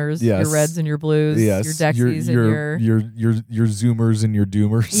downers, your reds and your blues, your Dexies and your Zoomers and your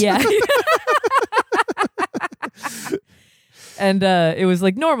Doomers. Yeah. And it was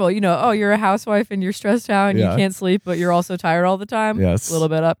like normal, you know, oh, you're a housewife and you're stressed out and you can't sleep, but you're also tired all the time. Yes. A little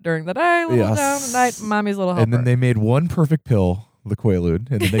bit up during the day, a little down at night. Mommy's a little helper. And then they made one perfect pill, the Quaalude,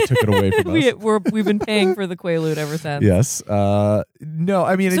 and then they took it away from us. We've been paying for the Quaalude ever since. Yes. No,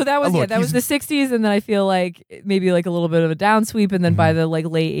 I mean. So that was that was the 60s, and then I feel like maybe like a little bit of a downsweep, and then by the like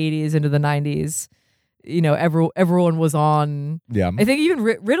late 80s into the 90s, everyone was on. Yeah. I think even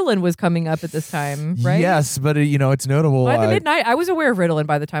Ritalin was coming up at this time, right? Yes, but it's notable. By the midnight, I was aware of Ritalin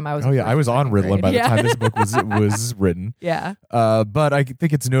by the time I was. Oh yeah, I was on Ritalin by the time this book was written. Yeah. But I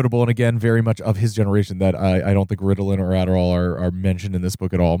think it's notable, and again, very much of his generation, that I don't think Ritalin or Adderall are mentioned in this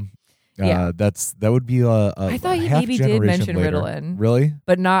book at all. Yeah. That would be I thought he maybe did mention later. Ritalin. Really?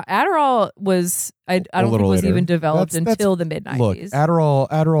 But not Adderall was I don't think was later. even developed That's until the mid-90s. Look,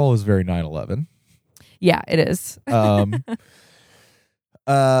 Adderall is very 9/11. Yeah, it is. But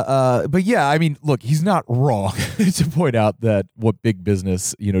yeah, I mean, look, he's not wrong to point out that what big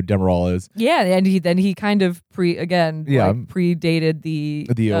business, Demerol is. Yeah, and he kind of predated the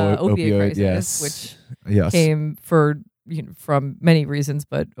opioid crisis, which came from many reasons,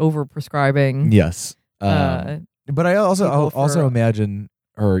 but overprescribing. Yes. But I also imagine,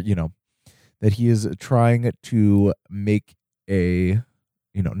 or that he is trying to make a.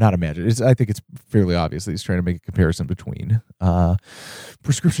 Not imagine. I think it's fairly obvious that he's trying to make a comparison between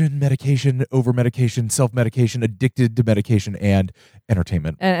prescription medication, over-medication, self-medication, addicted to medication, and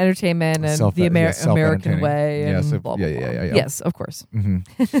entertainment. And the American way. And yes, blah, blah, blah. Yes, of course.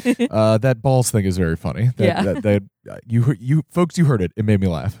 Mm-hmm. That balls thing is very funny. You folks, you heard it. It made me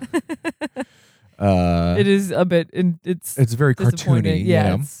laugh. It is a bit. It's very cartoony.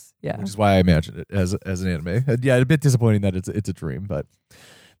 Yeah. Which is why I imagined it as an anime. Yeah, a bit disappointing that it's a dream, but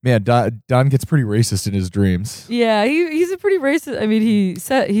man, Don gets pretty racist in his dreams. Yeah, he's a pretty racist. I mean, he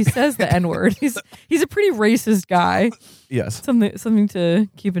says the N-word. He's a pretty racist guy. Yes, something to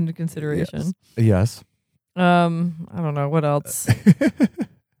keep into consideration. Yes. I don't know what else.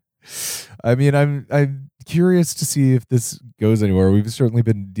 I mean, I'm curious to see if this goes anywhere. We've certainly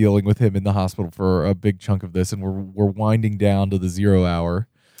been dealing with him in the hospital for a big chunk of this, and we're winding down to the 0 hour.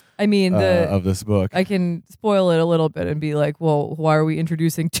 I mean, of this book. I can spoil it a little bit and be like, well, why are we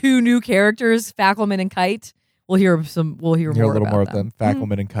introducing 2 new characters, Fackelman and Kite? We'll hear more a little more of them.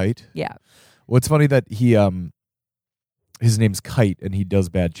 Fackelman and Kite. Yeah. Well, it's funny that his name's Kite and he does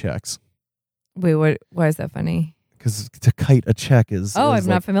bad checks. Wait, what? Why is that funny? Because to kite a check is I'm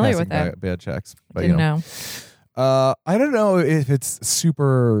not familiar with that. Bad checks. But, Didn't know. I don't know if it's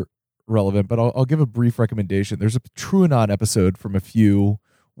super relevant, but I'll give a brief recommendation. There's a TrueAnon episode from a few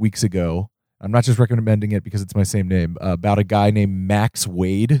weeks ago. I'm not just recommending it because it's my same name. About a guy named Max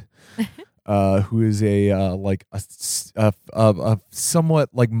Wade, who is a somewhat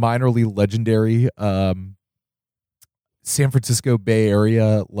like minorly legendary San Francisco Bay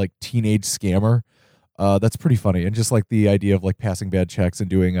Area like teenage scammer. That's pretty funny, and just like the idea of like passing bad checks and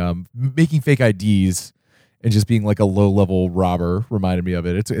doing making fake IDs and just being like a low level robber reminded me of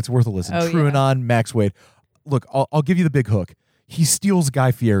it. It's worth a listen. TrueAnon, Max Wade. Look, I'll give you the big hook. He steals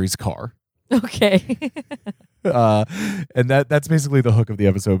Guy Fieri's car. Okay. And that's basically the hook of the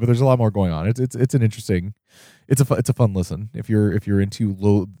episode. But there's a lot more going on. It's an interesting. It's a fun listen if you're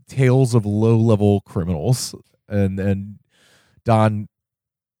into tales of low level criminals and Don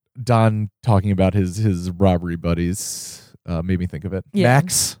talking about his robbery buddies made me think of it. Yeah.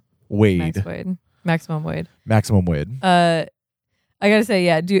 Max Wade. Maximum Wade. Maximum Wade. I gotta say,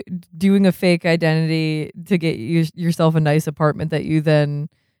 yeah, doing a fake identity to get yourself a nice apartment that you then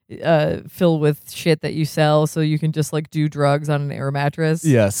fill with shit that you sell, so you can just like do drugs on an air mattress.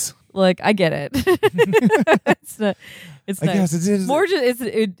 Yes, like I get it. It's nice. I guess it's more just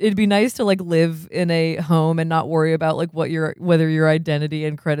it'd be nice to like live in a home and not worry about like whether your identity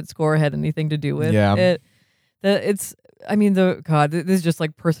and credit score had anything to do with it. This is just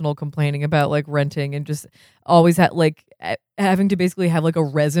like personal complaining about like renting and just always having to basically have like a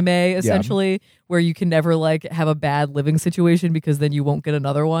resume essentially where you can never like have a bad living situation because then you won't get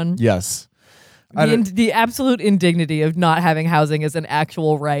another one. Yes. The absolute indignity of not having housing is an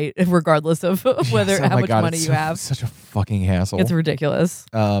actual right, regardless of how much money you have. It's such a fucking hassle. It's ridiculous.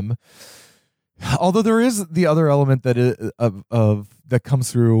 Although there is the other element that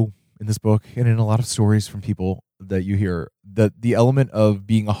comes through in this book and in a lot of stories from people that you hear, that the element of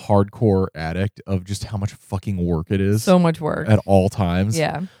being a hardcore addict, of just how much fucking work it is. So much work at all times.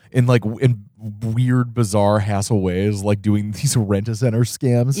 Yeah. In weird, bizarre hassle ways, like doing these rent-a-center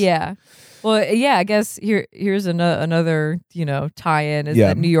scams. Yeah. Well, yeah, I guess here's another, tie-in is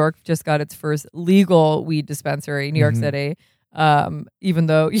that New York just got its first legal weed dispensary, New York City. Even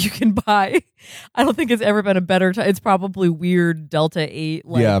though you can buy, I don't think it's ever been a better time. It's probably weird Delta 8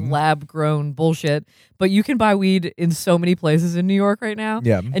 lab grown bullshit, but you can buy weed in so many places in New York right now.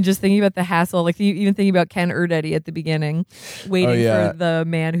 Yeah. And just thinking about the hassle, like even thinking about Ken Erdetti at the beginning, waiting for the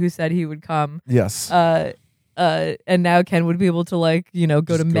man who said he would come. Yes. And now Ken would be able to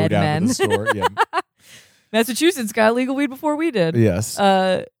go to MedMen. Store. Yeah. Massachusetts got legal weed before we did. Yes.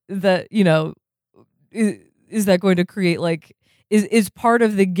 is that going to create like is part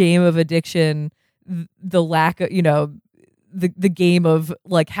of the game of addiction the lack of the game of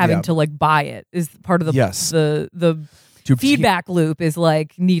like having to like buy it is part of the the feedback loop is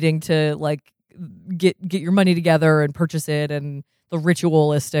like needing to like get your money together and purchase it, and the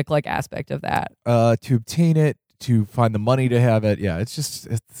ritualistic like aspect of that to obtain it, to find the money to have it. Yeah, it's just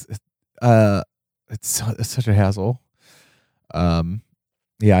it's such a hassle.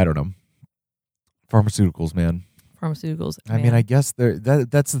 Yeah, I don't know. Pharmaceuticals, man. Pharmaceuticals. I mean, I guess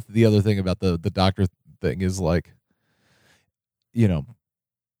that's the other thing about the doctor thing is like,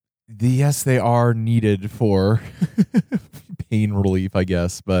 yes, they are needed for pain relief, I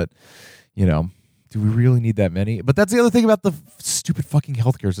guess, but do we really need that many? But that's the other thing about the stupid fucking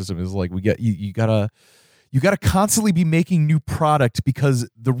healthcare system is like you gotta constantly be making new product, because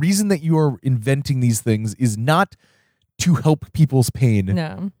the reason that you are inventing these things is not to help people's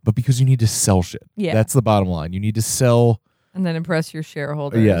pain, but because you need to sell shit. Yeah, that's the bottom line. You need to sell and then impress your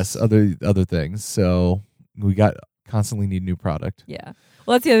shareholders. Yes, other things. So we constantly need new product. Yeah.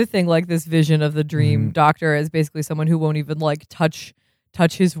 Well, that's the other thing. Like this vision of the dream doctor as basically someone who won't even like touch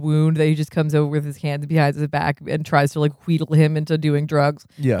his wound, that he just comes over with his hands behind his back and tries to like wheedle him into doing drugs.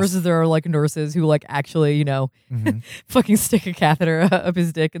 Yes. Versus there are like nurses who like actually, fucking stick a catheter up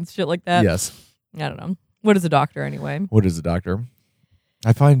his dick and shit like that. Yes. I don't know. What is a doctor anyway? What is a doctor?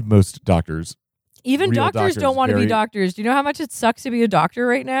 I find most doctors, even doctors don't want to be doctors. Do you know how much it sucks to be a doctor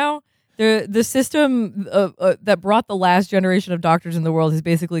right now? The system that brought the last generation of doctors in the world has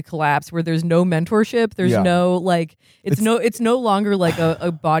basically collapsed, where there's no mentorship. There's no like it's no longer like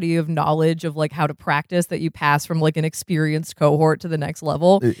a body of knowledge of like how to practice that you pass from like an experienced cohort to the next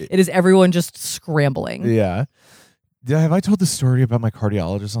level. It is everyone just scrambling. Yeah. Have I told the story about my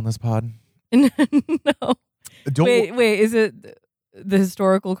cardiologist on this pod? No. Wait, is it the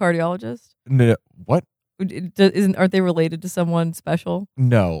historical cardiologist? No. What? Aren't they related to someone special?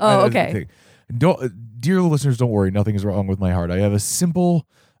 No. Oh, okay. Dear listeners, don't worry. Nothing is wrong with my heart. I have a simple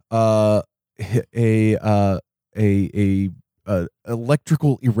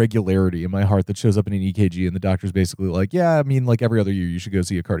electrical irregularity in my heart that shows up in an EKG, and the doctor's basically like, yeah, I mean, like every other year you should go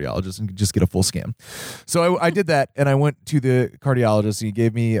see a cardiologist and just get a full scan. So I did that, and I went to the cardiologist, and he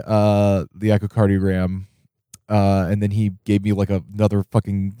gave me the echocardiogram, and then he gave me like another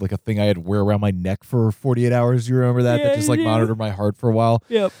fucking like a thing I had to wear around my neck for 48 hours. You remember that? That just like monitored my heart for a while.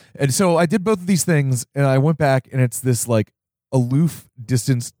 Yep. And so I did both of these things, and I went back, and it's this like aloof,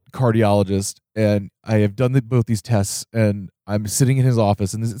 distanced cardiologist, and I have done both these tests, and I'm sitting in his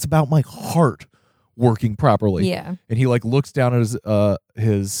office, and it's about my heart working properly. Yeah. And he like looks down at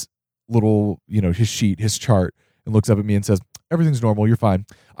his little, his sheet, his chart, and looks up at me and says, "Everything's normal. You're fine.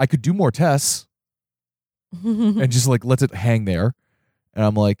 I could do more tests." And just like lets it hang there. And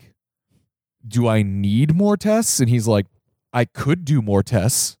I'm like, "Do I need more tests?" And he's like, "I could do more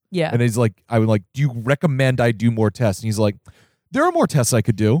tests." Yeah. And he's like, I would like, "Do you recommend I do more tests?" And he's like, "There are more tests I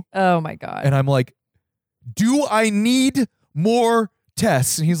could do." Oh my God. And I'm like, "Do I need more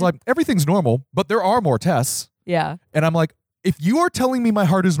tests?" And he's like, "Everything's normal, but there are more tests." Yeah. And I'm like, if you are telling me my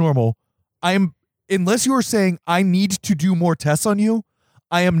heart is normal, unless you are saying I need to do more tests on you,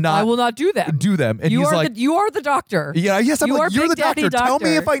 I am not. I will not do them. Do them. And you he's are like, you are the doctor. Yeah, yes, you're the doctor. Tell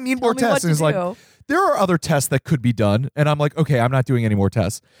me if I need more tests. And he's like, there are other tests that could be done. And I'm like, okay, I'm not doing any more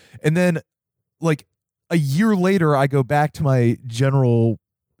tests. And then like a year later, I go back to my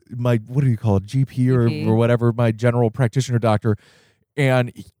what do you call it? GP or whatever, my general practitioner doctor.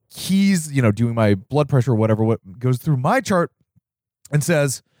 And he's, doing my blood pressure or whatever, what goes through my chart and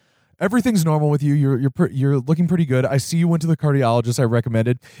says, "Everything's normal with you. You're looking pretty good. I see you went to the cardiologist I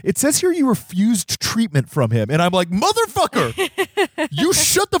recommended. It says here you refused treatment from him." And I'm like, "Motherfucker, you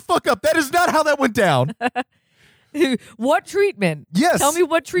shut the fuck up. That is not how that went down." What treatment? Yes. Tell me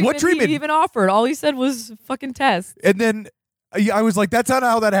what treatment he even offered. All he said was fucking test. And then I was like, "That's not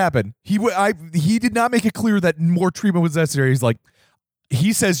how that happened. He did not make it clear that more treatment was necessary." He's like,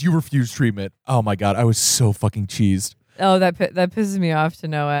 "He says you refused treatment." Oh my God, I was so fucking cheesed. Oh, that pisses me off to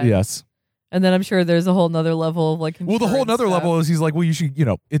know it. Yes. And then I'm sure there's a whole nother level of like. Well, the whole nother level is he's like, "Well, you should,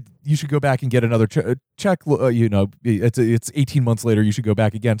 you should go back and get another check. It's 18 months later. You should go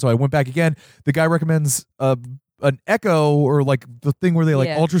back again." So I went back again. The guy recommends an echo or like the thing where they like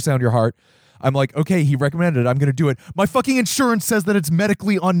ultrasound your heart. I'm like, okay, he recommended it. I'm going to do it. My fucking insurance says that it's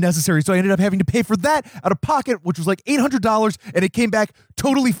medically unnecessary. So I ended up having to pay for that out of pocket, which was like $800. And it came back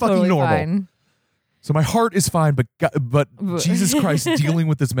totally fucking normal. Fine. So my heart is fine, but Jesus Christ, dealing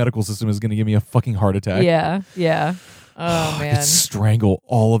with this medical system is going to give me a fucking heart attack. Yeah. Yeah. Oh, I man. could strangle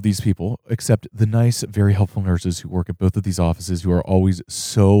all of these people except the nice, very helpful nurses who work at both of these offices, who are always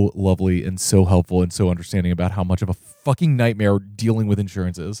so lovely and so helpful and so understanding about how much of a fucking nightmare dealing with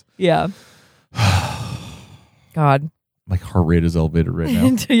insurance is. Yeah. God. My heart rate is elevated right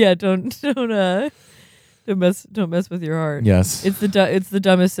now. Yeah, don't mess with your heart. Yes. It's the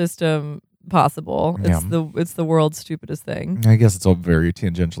dumbest system possible. Yeah. It's the world's stupidest thing. I guess it's all very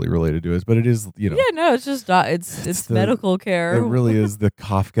tangentially related to it, but it is, Yeah, no, it's just it's medical care. It really is the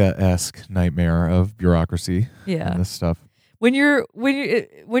Kafka-esque nightmare of bureaucracy. Yeah. And this stuff. When you're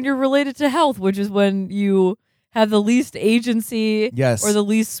related to health, which is when you have the least agency, yes, or the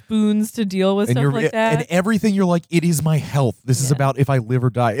least spoons to deal with stuff like that. And everything, you're like, it is my health. This is about if I live or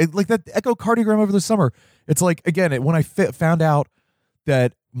die. Like that echocardiogram over the summer. It's like, again, when I found out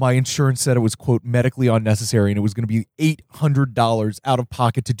that my insurance said it was, quote, medically unnecessary and it was going to be $800 out of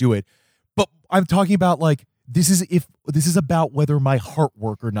pocket to do it. But I'm talking about like, this is about whether my heart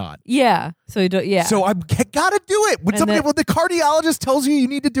work or not. Yeah. So you don't. Yeah. So I gotta do it. When when the cardiologist tells you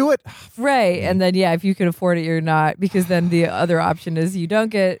need to do it, right? And then if you can afford it, you're not, because then the other option is you don't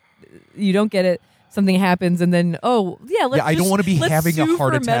get it. Something happens, and then I don't want to be having a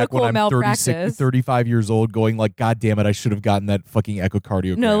heart attack when I'm 35 years old, going like, God damn it, I should have gotten that fucking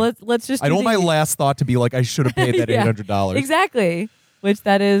echocardiogram. No, let's just. I don't want my last thought to be like, I should have paid that $800. Exactly. Which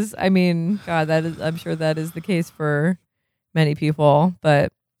that is, I mean, God, that is. I'm sure that is the case for many people,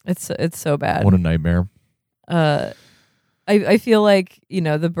 but it's so bad. What a nightmare. I feel like,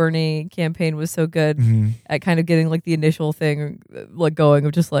 the Bernie campaign was so good at kind of getting like the initial thing like going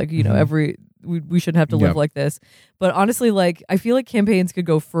of just like, we shouldn't have to live like this. But honestly, like, I feel like campaigns could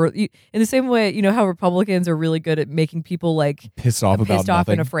go further in the same way, how Republicans are really good at making people like pissed off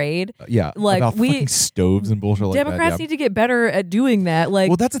and afraid. Like about fucking stoves and bullshit like that. Democrats need to get better at doing that. Like,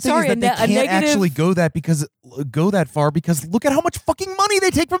 well, that's the thing, is that they can't actually go that far because look at how much fucking money they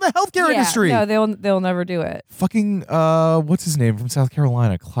take from the healthcare industry. No, they'll never do it. Fucking what's his name from South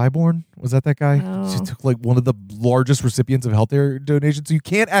Carolina? Clyburn? Was that guy? Oh. She took like one of the largest recipients of healthcare donations. So you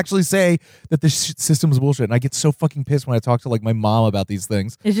can't actually say that this system is bullshit. And I get so fucking pissed when I talk to like my mom about these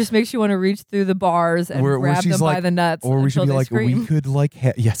things. It just makes you want to reach through the bars and grab them by the nuts. Or we should be like, scream. we could like,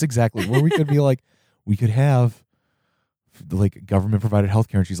 yes, exactly. Or we could be like, we could have like government provided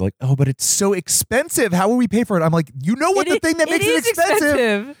healthcare, and she's like, oh, but it's so expensive. How will we pay for it? I'm like, the thing that makes it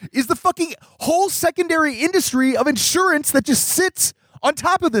expensive is the fucking whole secondary industry of insurance that just sits on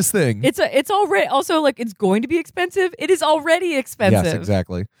top of this thing. It's already also like it's going to be expensive. It is already expensive. Yes,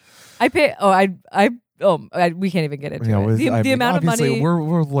 exactly. I pay. We can't even get into it. The amount of money.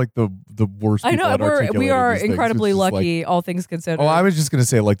 We're like the worst. I know we are incredibly lucky, like, all things considered. Oh, I was just gonna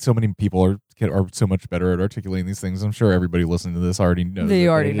say, like, so many people are so much better at articulating these things. I'm sure everybody listening to this already knows. They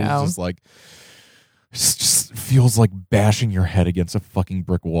already know. It's just like, it just feels like bashing your head against a fucking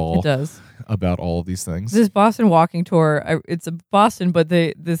brick wall. It does. About all of these things. This Boston walking tour, it's a Boston, but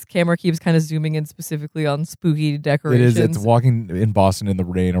this camera keeps kind of zooming in specifically on spooky decorations. It is. It's walking in Boston in the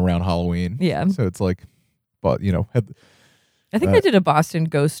rain around Halloween. Yeah. So it's like, but I think I did a Boston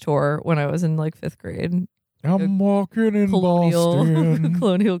ghost tour when I was in like 5th grade. I'm walking in Boston.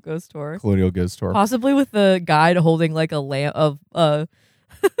 Colonial ghost tour. Colonial ghost tour. Possibly with the guide holding like a lamp of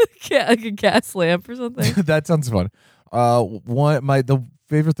like a gas lamp or something. That sounds fun. The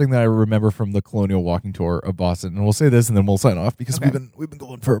favorite thing that I remember from the Colonial walking tour of Boston, and we'll say this and then we'll sign off because we've been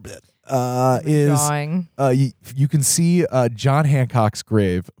going for a bit. You can see John Hancock's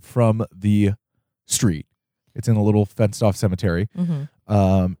grave from the street. It's in a little fenced off cemetery.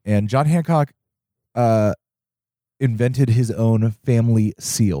 Mm-hmm. And John Hancock invented his own family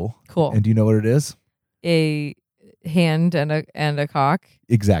seal. Cool. And do you know what it is? A hand and a cock.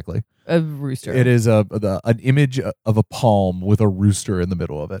 Exactly. A rooster. It is an image of a palm with a rooster in the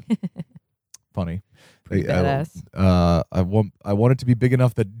middle of it. Funny. Pretty badass. I want it to be big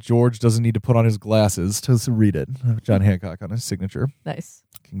enough that George doesn't need to put on his glasses to read it. John Hancock on his signature. Nice.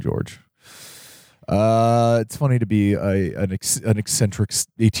 King George. It's funny to be an eccentric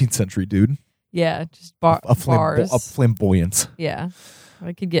 18th century dude. Yeah, just bars. A flamboyance. Yeah.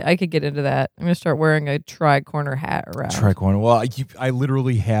 I could get into that. I'm gonna start wearing a tri-corner hat around. Tri-corner. Well, I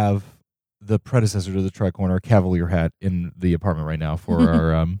literally have the predecessor to the tri-corner Cavalier hat in the apartment right now for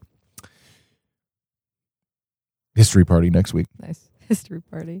our history party next week. Nice history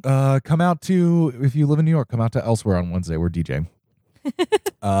party. Come out to, if you live in New York, come out to Elsewhere on Wednesday. We're DJing.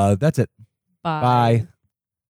 That's it. Bye. Bye.